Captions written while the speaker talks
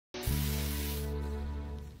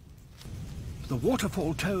The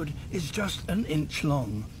waterfall toad is just an inch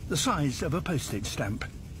long, the size of a postage stamp.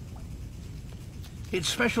 Its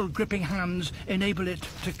special gripping hands enable it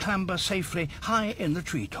to clamber safely high in the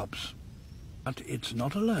treetops. But it's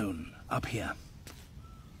not alone up here.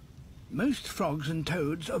 Most frogs and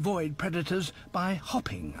toads avoid predators by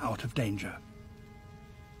hopping out of danger.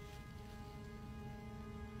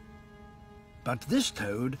 But this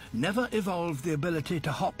toad never evolved the ability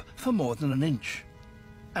to hop for more than an inch.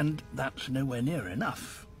 And that's nowhere near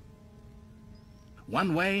enough.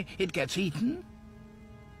 One way it gets eaten,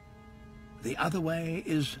 the other way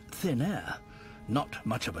is thin air. Not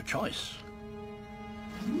much of a choice.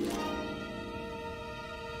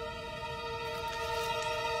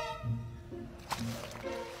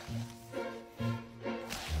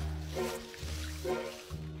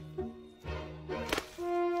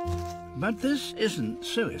 But this isn't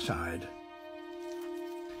suicide.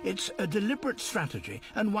 It's a deliberate strategy,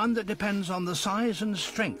 and one that depends on the size and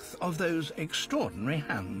strength of those extraordinary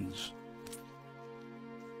hands.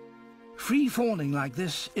 Free falling like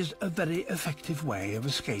this is a very effective way of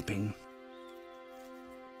escaping.